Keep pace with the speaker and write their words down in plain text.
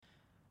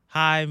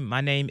Hi,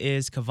 my name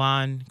is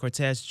Kavan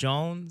Cortez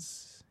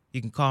Jones.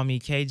 You can call me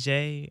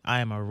KJ. I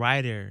am a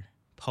writer,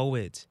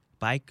 poet,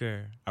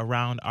 biker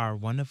around our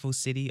wonderful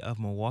city of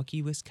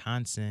Milwaukee,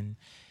 Wisconsin.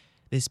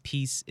 This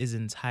piece is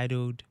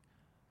entitled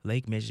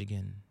Lake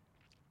Michigan.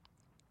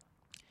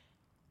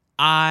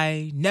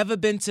 I never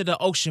been to the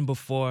ocean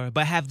before,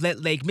 but have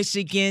let Lake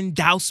Michigan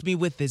douse me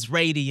with its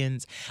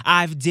radiance.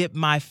 I've dipped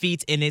my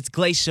feet in its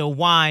glacial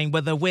wine,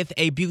 whether with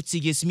a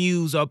beauteous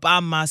muse or by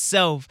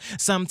myself.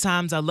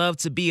 Sometimes I love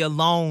to be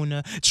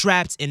alone,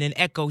 trapped in an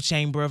echo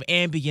chamber of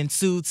ambient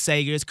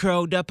soothsayers,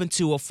 curled up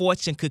into a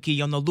fortune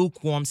cookie on the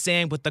lukewarm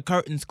sand with the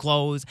curtains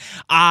closed.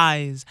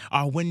 Eyes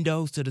are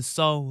windows to the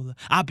soul.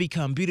 I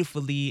become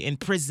beautifully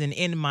imprisoned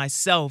in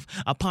myself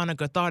upon a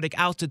cathartic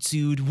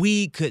altitude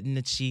we couldn't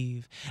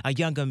achieve. A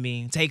younger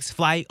me takes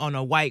flight on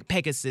a white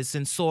Pegasus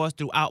and soars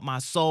throughout my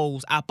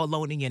soul's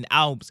Apollonian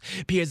Alps,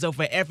 peers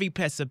over every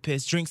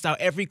precipice, drinks out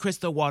every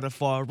crystal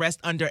waterfall,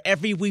 rests under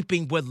every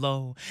weeping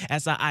willow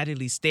as I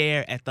idly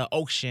stare at the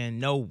ocean.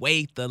 No,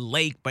 wait, the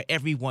lake, but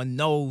everyone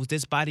knows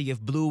this body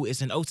of blue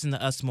is an ocean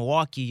to us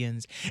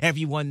Milwaukeeans.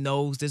 Everyone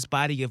knows this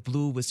body of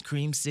blue is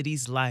Cream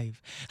City's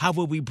life. How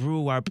will we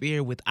brew our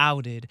beer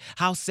without it?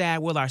 How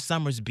sad will our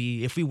summers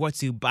be if we were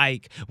to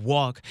bike,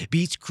 walk,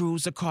 beach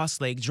cruise across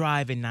Lake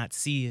Drive and not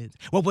see it?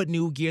 What would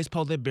New Year's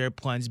polar bear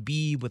plunge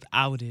be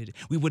without it?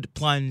 We would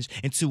plunge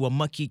into a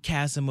mucky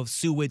chasm of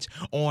sewage,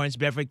 orange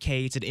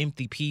barricades and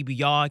empty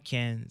PBR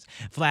cans.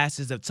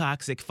 Flashes of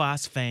toxic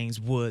phosphanes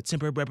would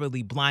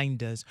temporarily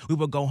blind us. We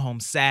would go home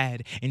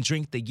sad and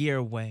drink the year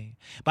away.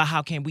 But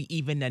how can we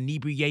even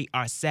inebriate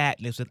our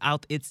sadness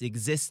without its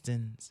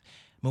existence?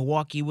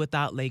 Milwaukee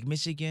without Lake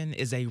Michigan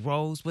is a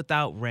rose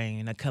without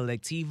rain, a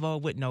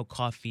collectivo with no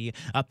coffee,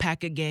 a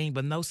packer gang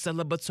with no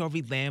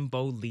celebratory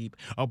Lambo leap,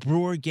 a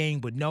brewer gang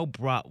with no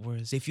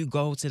bratwurst. If you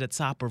go to the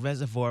top of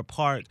Reservoir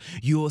Park,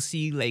 you will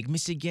see Lake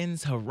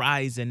Michigan's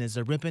horizon is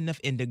a ribbon of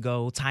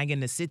indigo tying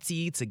the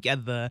city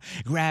together.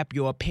 Grab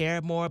your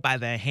paramour by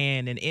the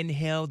hand and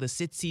inhale the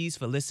city's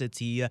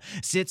felicity.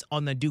 Sit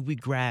on the dewy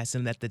grass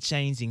and let the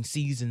changing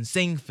seasons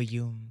sing for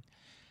you.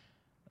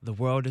 The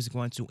world is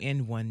going to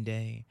end one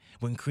day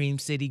when Cream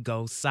City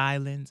goes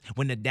silent,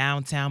 when the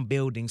downtown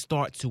buildings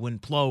start to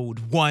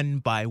implode one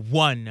by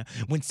one,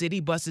 when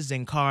city buses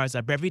and cars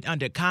are buried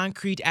under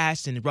concrete,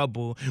 ash, and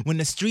rubble, when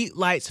the street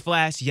lights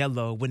flash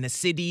yellow, when the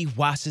city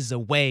washes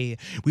away.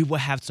 We will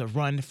have to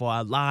run for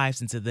our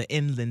lives into the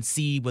inland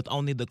sea with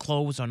only the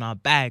clothes on our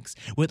backs,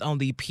 with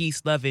only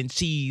peace, love, and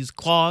cheese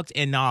clogged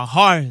in our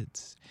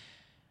hearts.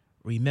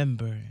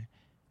 Remember,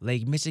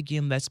 Lake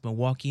Michigan lets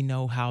Milwaukee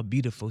know how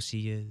beautiful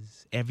she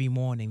is. Every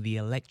morning, the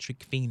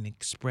electric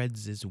phoenix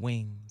spreads its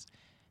wings.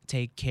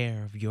 Take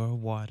care of your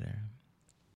water.